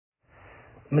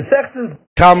Mesechtes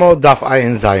Kamo Daf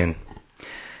Ayin Zayin.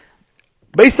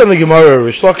 Based on the Gemara,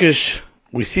 Rish Lakish,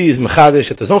 we see is Mechadish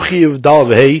that there's no Chiyuv Dal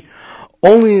V'Hei,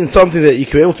 only in something that you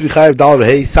can be able to be Chayiv Dal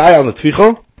V'Hei, Sai on the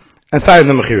Tvicho, and Sai on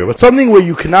the Mechira. But something where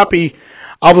you cannot be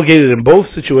obligated in both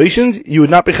situations, you would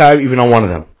not be Chayiv even on one of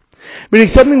them. Meaning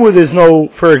something where there's no,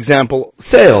 for example,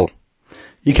 sale,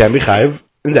 you can be Chayiv,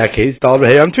 in that case, Dal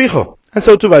V'Hei on Tvicho. And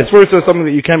so too vice versa, something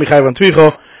that you can be Chayiv on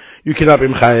Tvicho, you cannot be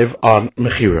Chayiv on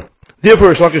Mechira. Therefore,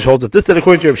 Rish Lakish holds that this that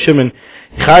according to Reb Shimon,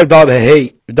 Yichayiv Dal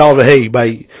V'Hei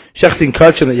by Shechting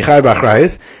Kachim that Yichayiv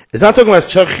B'Achrayis, is not talking about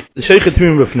Sheichet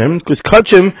Tmim B'Fnim, because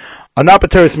Kachim are not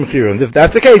Pateris Mechira. And if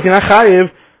that's the case, you're not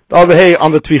Chayiv Dal V'Hei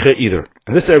on the Tvicha either.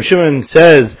 And this that Reb Shimon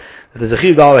says that there's a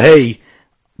Chayiv Dal V'Hei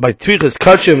by Tvicha's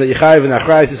Kachim that Yichayiv and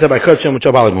Achrayis is said by Kachim which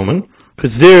are Bali Mumen,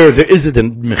 because there is it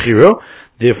in Mechira.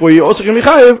 Therefore, you also can be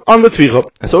Chayiv on the Tvicha.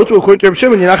 And so, too, according to Reb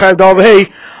Shimon, you're not Chayiv Dal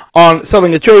V'Hei on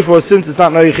selling a treifo, since it's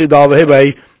not Yichayiv Dal V'Hei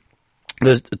by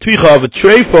the Tvicha of a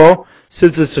treifo,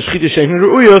 since it's a Shechita Shein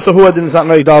Ru'uya, so who is not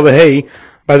Yichayiv Dal V'Hei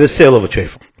by the sale of a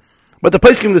treifo. But the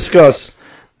place can discuss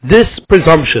this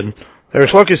presumption that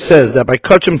Rish Lakish says that by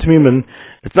Kachim Tmimin,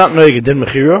 it's not Yichayiv Din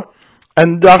Mechira,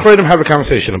 and the Achreidim have a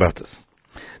conversation about this.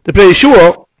 The Pnei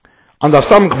Yeshua, on the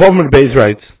Sam Kavavim Beis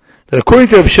writes, that according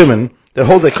to Reb Shimon, that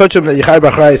holds that Kachim that Yichayiv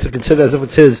B'Achrayis is considered as if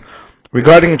it's his,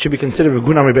 regarding it should be considered a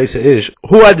gunam rebeisa ish.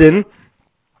 Who adin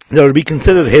that would be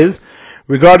considered his,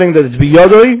 regarding that it's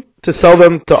biyadoi to sell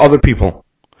them to other people.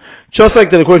 Just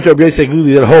like that, according to Rabbi Yosef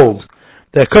Glili, that holds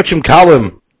that kachim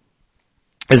kalim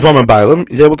is woman bailam,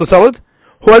 he's able to sell it.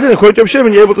 Who adin, according to Rabbi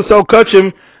Shimon, you're able to sell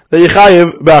kachim that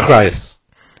yichayiv b'achrayis.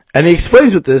 And he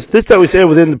explains with this that we say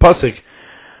within the pasuk,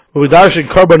 with darshan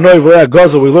karban noi v'leah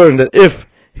gazel, we learn that if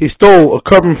he stole a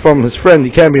carbon from his friend, he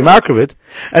can't be makravit.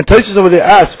 And Taisus over there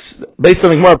asks, based on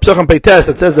the Gemara Psachim Peites,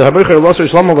 that says that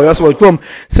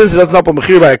since it doesn't help a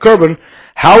mechir by a carbon,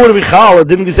 how would it be chal? It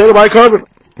didn't say by a carbon.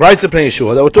 Writes the Pnei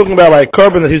Yeshua that we're talking about by a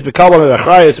carbon that he's bekal on the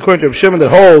achrayis, according to Reb Shimon, that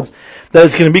holds that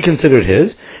it's going to be considered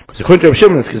his. Because according to Reb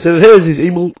Shimon, it's considered his.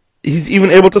 He's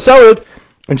even able to sell it,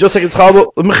 and just like it's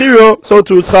chal mechiro, so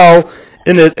too it's chal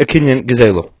in it a kinyan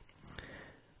gezelo.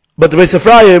 But the Beis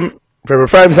Ephraim, for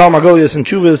Ephraim Zal Magolias and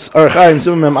Chuvas Archaim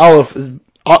Simim Aleph is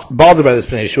bothered by this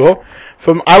Pnei Yeshua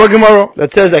from our Gemara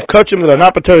that says that kachim that are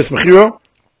not pateris mechira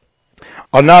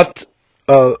are not.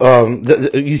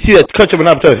 You see that kachim are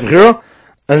not pateris mechira,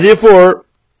 and therefore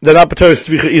they're not pateris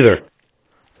tvicha either.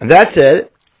 And that said,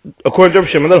 according to Reb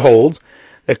Shimon, that holds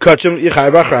that kachim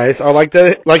yichayiv b'achrayis are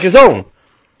like his own.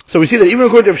 So we see that even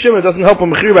according to Reb Shimon, it doesn't help a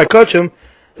mechira by kachim.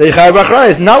 The Yichayiv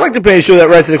B'Achrayis, not like the Pnei Yeshua that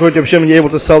writes that according to Reb Shimon, you're able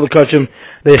to sell the kachim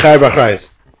the Yichayiv B'Achrayis.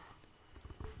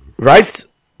 Writes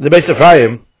the Beis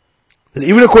Ephraim that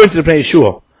even according to the Pnei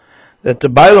Yeshua, that the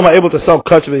Bailam are able to sell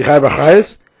kachim the Yichayiv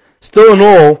B'Achrayis, still in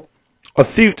all, a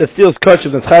thief that steals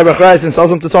kachim that's Yichayiv B'Achrayis and sells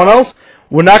them to someone else,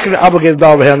 we're not going to obligate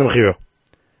Dal V'Hei on the Mechira.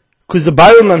 Because the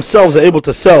Bailam themselves are able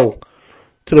to sell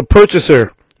to the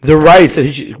purchaser the rights that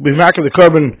he should be marking the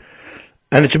carbon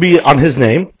and it should be on his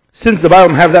name. Since the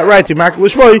Bailam have that right to mark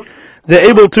l'shmoi, they're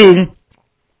able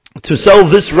to sell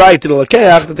this right to the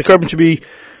lakeach that the carbon should be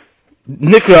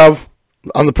nikrav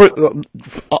on the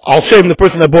I'll shame the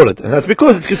person that bought it, and that's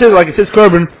because it's considered like it's his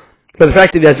carbon by the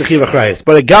fact that he has a chiv achrayis.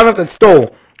 But a ganav that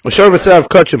stole a shor v'serav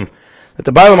kachim that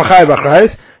the Bailam achayiv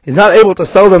achrayis is not able to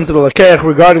sell them to the lakeach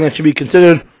regarding that should be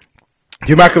considered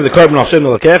to mark of the carbon I'll shame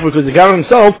the lakeach, because the ganav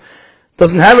himself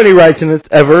doesn't have any rights in it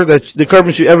ever that the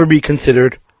carbon should ever be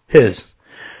considered his.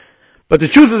 But the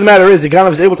truth of the matter is, the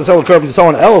Ganav is able to sell the carbon to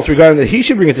someone else regarding that he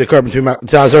should bring it to the carbon to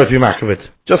Hazar to be makravit.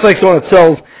 Just like someone that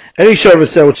sells any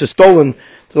service which is stolen to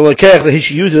the Lekech that he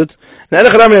should use it. And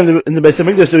in the Beis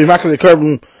Hamikdash to be makravit the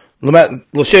carbon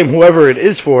l'shem whoever it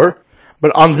is for.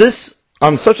 But on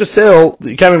such a sale,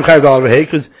 you can't be Mechayiv Dal V'Hei,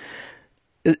 because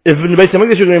if in the Beis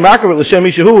Hamikdash you're going to be makravit l'shem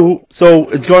ishahu, so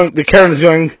the Karen is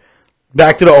going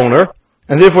back to the owner,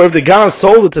 and therefore if the Ganav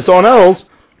sold it to someone else,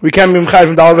 we can't be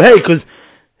Mechayiv Dal V'Hei, because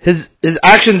his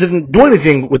action didn't do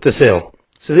anything with the sale.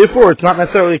 So therefore, it's not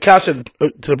necessarily kasha to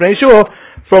the Pnei Yeshua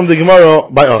from the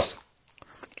Gemara by us.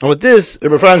 And with this,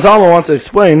 Rabbi Ephraim Zalman wants to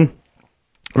explain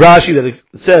Rashi that it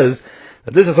says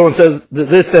that this is someone says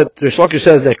that Rish Lakish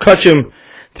says that kachim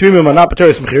tmimim are not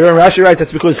pateris mechira. And Rashi writes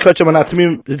that's because kachim are not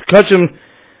tmimim. Kachim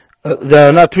that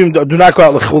are not tmimim do not go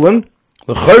out lechulin.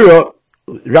 L'chayra,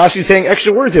 Rashi is saying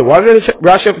extra words here. Why did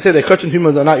Rashi have to say that kachim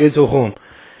tmimim are not yid to lechulin?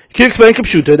 He can explain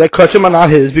Kipshuta that kachim are not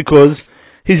his because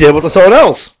he's able to sell it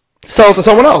to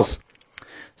someone else.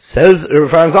 Says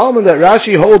Ephraim Zalman that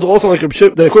Rashi holds also like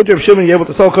that according to Reb Shimon you're able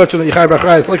to sell kachim that Yichayiv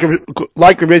B'Achrayis,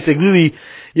 like Rabbi Yosef Glili,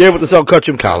 you're able to sell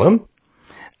kachim kalim,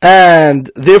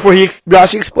 and therefore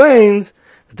Rashi explains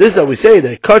This that we say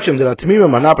that kachim that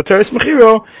atamimim are not pateris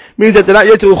mechiro means that they're not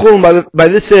yet to l'chulin by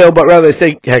this sale, but rather they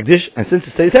stay hegdish. And since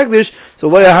it stays hegdish, so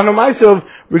lo yahanu ma'asav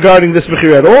regarding this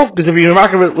mechiro at all. Because if you're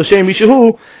makrav l'shem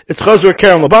mishahu, it's chazur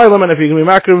karen l'baylam, and if you're going to be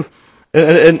makrav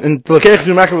and to l'keich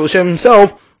you're makrav l'shem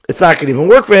himself, it's not going to even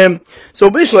work for him. So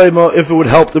bishleima, if it would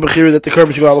help the mechiro that the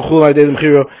korban should go out l'chulin the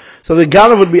mechiro, so the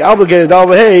ganav would be obligated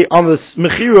on this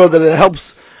mechiro that it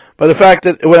helps by the fact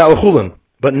that it went out l'chulin.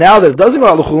 But now that it doesn't go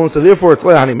out l'chulin, so therefore it's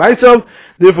le'hani ma'asav,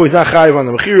 therefore he's not chayiv on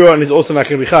the mechiro, and he's also not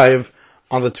going to be chayiv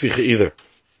on the tvicha either.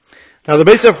 Now the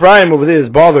Beis Ephraim over there is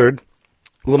bothered,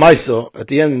 l'maisa, at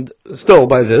the end, still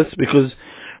by this, because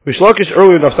Rish Lakish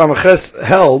earlier in Daf Samaches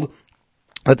held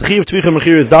that the chayiv tvicha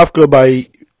mechiro is dafka by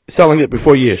selling it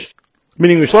before Yish.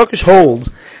 Meaning Rish Lakish holds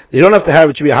that you don't have to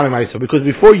have it to be a hani ma'asav, because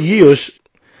before Yish,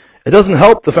 it doesn't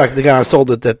help the fact that the guy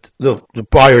sold it that the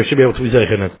buyer should be able to be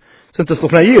zeich in it. Since it's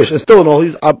lefnei yish, and still in all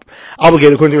he's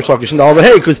obligated according to Rish Lakish and the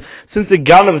Alvahei, because since the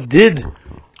Ganav did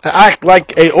act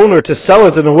like a owner to sell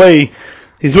it in a way,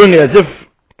 he's doing it as if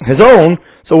his own,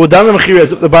 so we're down the mechir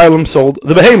as if the Bailam sold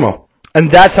the Behemo. And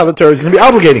that's how the Torah is going to be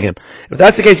obligating him. If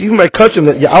that's the case, even by Kachim,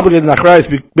 that you're obligated in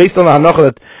Achrayas based on the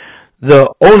Hanacha that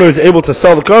the owner is able to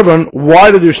sell the carbon,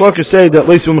 why did Rish Lakish say that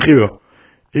Leisu Mechiru?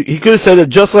 He could have said that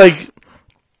just like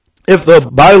if the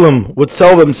Bailam would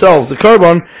sell themselves the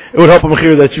carbon, it would help a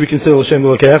mechir that should be considered l'shem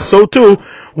l'keach. So too,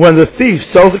 when the thief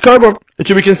sells the carbon, it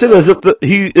should be considered as if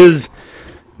he is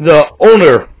the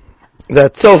owner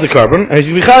that sells the carbon, and he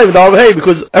should be chayiv d'alvahei,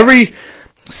 because every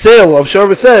sale of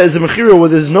sharvaseh is a mechir where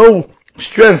there's no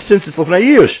strength since it's l'fnei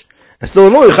yish, and still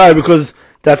another chayiv because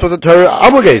that's what the Torah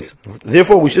obligates.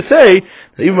 Therefore, we should say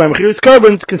that even by mechir's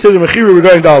carbon, it's considered mechir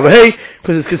regarding d'alvahei,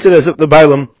 because it's considered as if the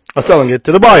Bailam are selling it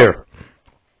to the buyer.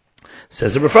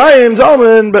 Says the Ephraim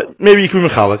Zalman, but maybe you can be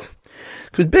mechalik.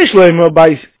 Because bishleima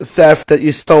by theft that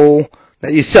you stole,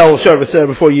 that you sell sharvaseh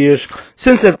before years,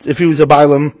 since if he was a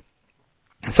bailam,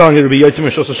 selling it would be yotzim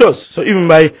mishos hashos. So even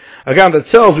by a gam that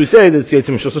sells, we say that it's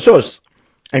yotzim mishos hashos.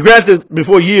 And granted,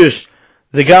 before years,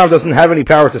 the gam doesn't have any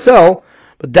power to sell,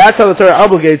 but that's how the Torah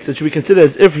obligates it should be considered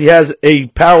as if he has a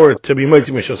power to be yotzim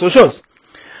mishos hashos.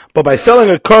 But by selling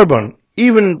a carbon,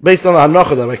 even based on the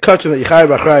hanacha that by kachim that you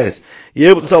chayav achrayas, you're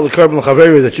able to sell the carbon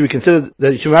l'chaveri that should be considered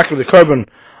that you should make the carbon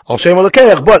al shem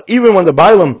l'keach. But even when the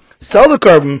bailam sell the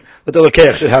carbon, that the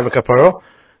l'keach should have a kapara.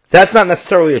 That's not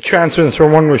necessarily a transference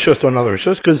from one rishus to another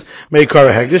rishus, because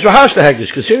meikara hegdish v'hashta hegdish,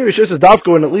 because shini rishus is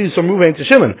dafka when it leaves from ruvain to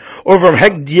shimon, or from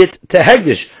hegdit to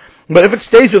hegdish. But if it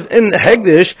stays within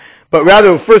hegdish, but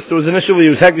rather first it was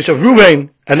hegdish of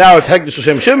ruvain, and now it's hegdish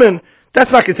of shimon, that's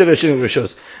not considered a shini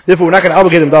rishus. Therefore, we're not going to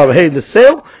obligate him d'alvahei in the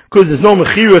sale, because there's no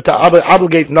mechira to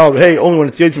obligate d'alvahei only when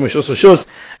it's yotzim mishos hashos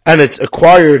and it's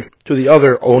acquired to the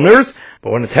other owners.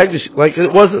 But when it's hegdish, like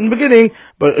it was in the beginning,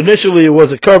 but initially it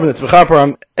was a carbon that's mechaper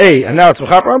on A, and now it's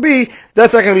mechaper on B,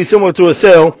 that's not going to be similar to a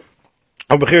sale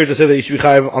of mechira to say that you should be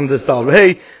chayav on this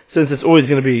d'alvahei, since it's always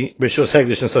going to be b'shos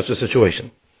hegdish in such a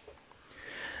situation.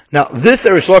 Now, this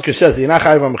that Rish Lakish says that you're not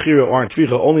chayav on mechira or on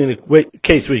tvicha only in a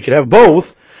case where you could have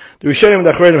both. The Rishonim and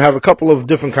the Achronim have a couple of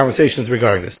different conversations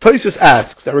regarding this. Tosfos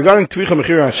asks that regarding Tvicha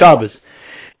Mechira on Shabbos,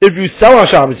 if you sell on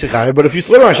Shabbos, you chayav, but if you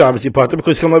slaughter on Shabbos, you pater,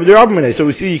 because you come over the Rabbanah. So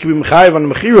we see you can be mechayiv on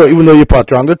the Mechira, even though you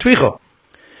pater on the Tvicha.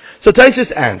 So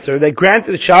Tosfos answer that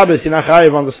granted Shabbos, you're not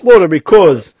chayav on the slaughter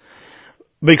because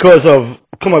of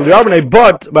come over the Rabbanah,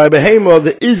 but by Behema,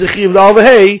 there is a chiv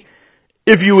d'alvahei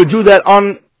if you would do that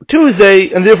on Tuesday,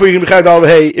 and therefore you can be chayav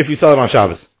d'alvahei if you sell it on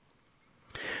Shabbos.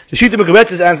 The Shita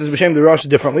Mekabetz's answers b'shem the Rosh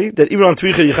differently, that even on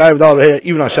Tvicha you chayav d'alvahei,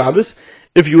 even on Shabbos,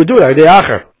 if you would do it, day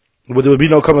acher, there would be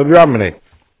no Kamei B'Rabbaneh.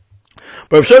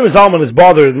 But Rav Shlomo Zalman is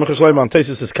bothered in Mechas Shlomo on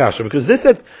Tosfos' kasha, because this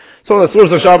said someone that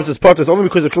slaughters on Shabbos is part only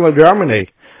because of Kamei B'Rabbaneh.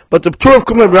 But the Torah of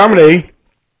Kamei B'Rabbaneh,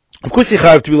 of course you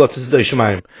chayav to be lotzis day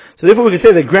Shemayim. So therefore we can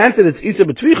say that granted it's Isa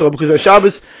B'Tvicha, because on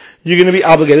Shabbos you're going to be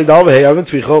obligated d'alvahei on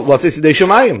Tvicha lotzis day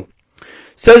Shemayim.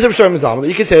 Says Rav Shlomo Zalman that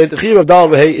you can say that the chiv of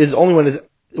d'alvahei is only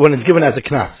when it's given as a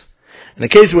knas. In the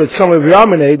case where it's come with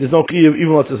B'Rabbaneh, there's no chiv even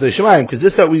lotzis day Shemayim, because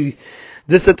this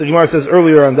that the Gemara says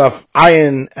earlier on Daf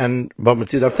Ayin and Bava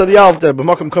Daf Tzadiyalv that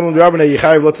b'makom kamim B'Rabbaneh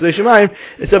yichayiv lotzis day Shemayim,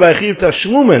 it said by chiv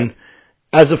tashlumin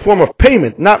as a form of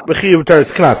payment, not b'chiv taris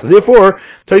knas. Therefore,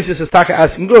 Tosfos is taka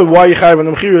asking good why yichayiv on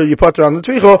the mechira you pater on the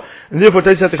tvicha, and therefore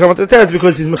Tosfos has to come up to the teretz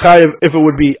because he's mechayiv if it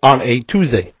would be on a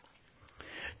Tuesday.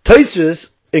 Tosfos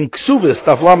in Ksubis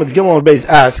Daf Lamed Gimel Beis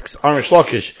asks on Rish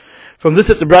Lakish. From this,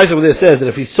 the Brisa over there says that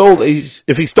if he stole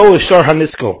a shar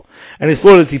haniskol and he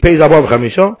slaughtered it, he pays above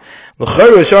chamisha.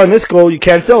 The shar haniskol you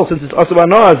can't sell since it's asab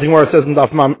anah, as the Gemara says in Daf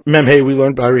Memhei we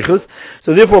learned by Arichas.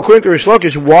 So therefore, according to Rish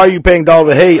Lakish, why are you paying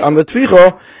d'alvahei on the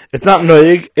tvicha? It's not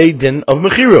noig a din of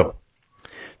mechira.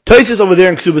 Tosis over there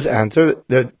in Ksubas answer,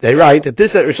 they write that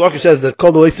this that Rish Lakish says that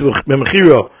called the Leisa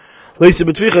b'mechiro, Leisa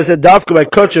b'tvicha said Davka by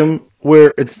Kachim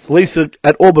where it's Leisa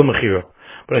at all b'mechiro.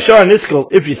 But Ashar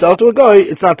Niskel, if you sell to a guy,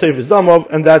 it's not Tevis Damov,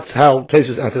 and that's how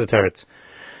Tosis answer the teretz.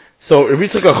 So Rabbi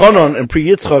Yitzchak Achanon and Pri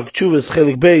Yitzchak Chuvas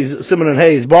Chelik Beis Simon and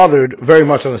Hayes bothered very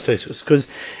much on the Tosis because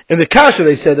in the Kasha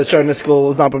they said that Ashar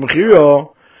Niskel is not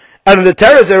b'mechiro. And in the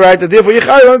Teretz they write that therefore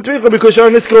Yichai on Tvicha because Shar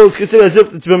Niskel is considered as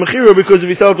if it's b'mechira because if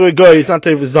you sell it to a guy, it's not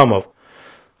Tevis Damov.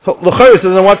 So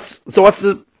then what's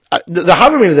the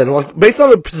Havamina then? Well, based on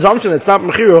the presumption that it's not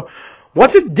b'mechira,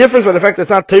 what's the difference by the fact that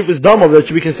it's not Tevis Damov that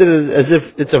should be considered as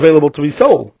if it's available to be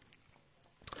sold?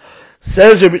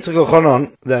 Says Rabbi Yitzchak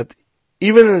Elchanan that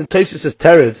even in the Tosfos'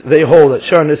 Teretz they hold that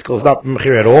Shar Niskel is not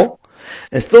b'mechira at all.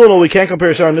 And still, no, we can't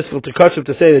compare Shar Niskel to Kachim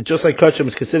to say that just like Kachim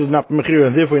is considered not b'mechira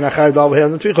and therefore you're not chayav dal b'hei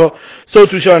on the tvicha, so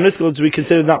to Shar Niskel is to be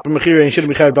considered not b'mechira and you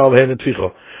shouldn't be chayav dal b'hei on the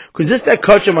tvicha. Because this that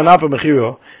Kachim are not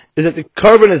b'mechira is that the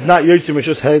carbon is not yotzim or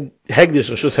shus hegdish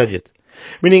or shus hedyet,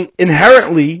 meaning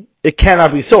inherently it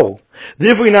cannot be sold.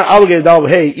 Therefore, you're not obligated dal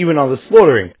b'hei even on the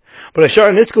slaughtering. But a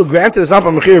Shar Niskel granted it's not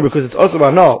b'mechira because it's also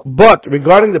banal. But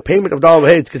regarding the payment of dal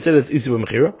b'hei, it's considered it's isi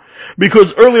b'mechira.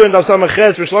 Because earlier in Daf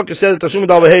Samachez, Rish Lakish said that Tashum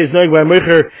dal b'hei is knowing by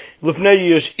mecher l'fnei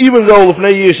yish, even though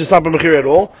l'fnei yish is not b'mechira at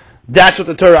all. That's what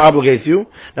the Torah obligates you.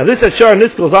 Now this that Shar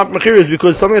Niskel is not b'mechira is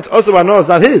because something that's also banal is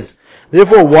not his.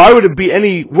 Therefore, why would it be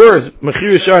any worse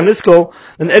mechira Shar Niskel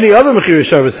than any other mechira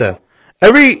Shar V'seh?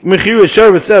 Every mechira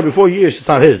Shar V'seh before yish is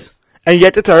not his. And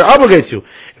yet the Torah obligates you.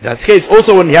 If that's the case,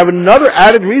 also when you have another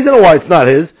added reason why it's not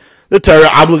his, the Torah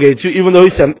obligates you even though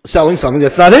he's selling something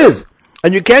that's not his.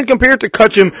 And you can't compare it to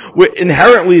Kachim where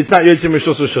inherently it's not Yotzim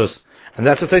Rishus Rishus. And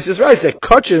that's what Tosfos writes, that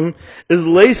Kachim is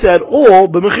leisa at all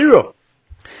b'mechira.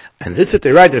 And this is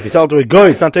they write that if you sell it to a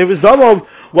goy, it's not Tevis Damov.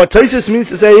 What Tosfos means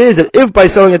to say is that if by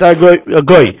selling it to a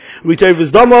goy, it would be Tevis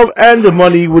Damov and the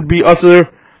money would be usher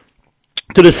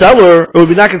to the seller, it would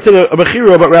be not considered a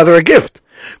mechira but rather a gift.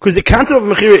 Because the concept of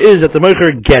mechira is that the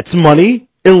mecher gets money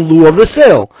in lieu of the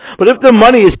sale. But if the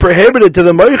money is prohibited to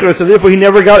the mecher, so therefore he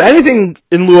never got anything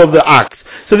in lieu of the ox.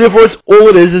 So therefore it's all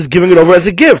it is giving it over as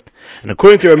a gift. And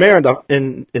according to Rameir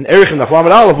in Erich and the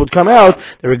Flamet Aleph would come out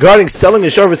that regarding selling a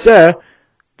Shar V'seh,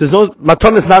 there's no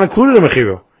matana is not included in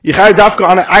mechira. You chayav dafka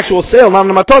on an actual sale, not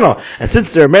on a matana. And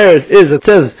since the Rameir is, it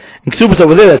says in Ksubas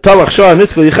over there that Talach Shar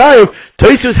Niskel Yichayev,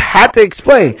 Tosfos had to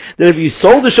explain that if you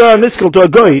sold the Shar Niskel to a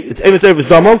goy, it's Ein Tevis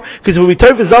Damov, because it will be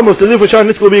Tevis Damov, so therefore Shar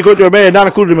Niskel will be according to Rameir, not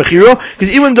included in mechira.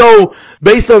 Because even though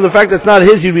based on the fact that it's not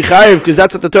his, you'd be chayav because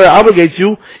that's what the Torah obligates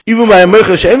you, even by a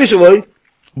mecher she'en shaloi.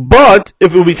 But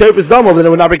if it would be Tevis Damov, then it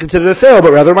would not be considered a sale,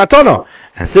 but rather a matana.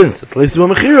 And since it's leisa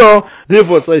b'mechira,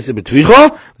 therefore it's leisa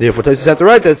b'tvicha. Therefore Tosfos had to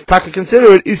write that it's taka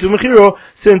considered isu b'mechira,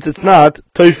 since it's not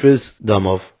Tevis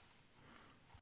Damov.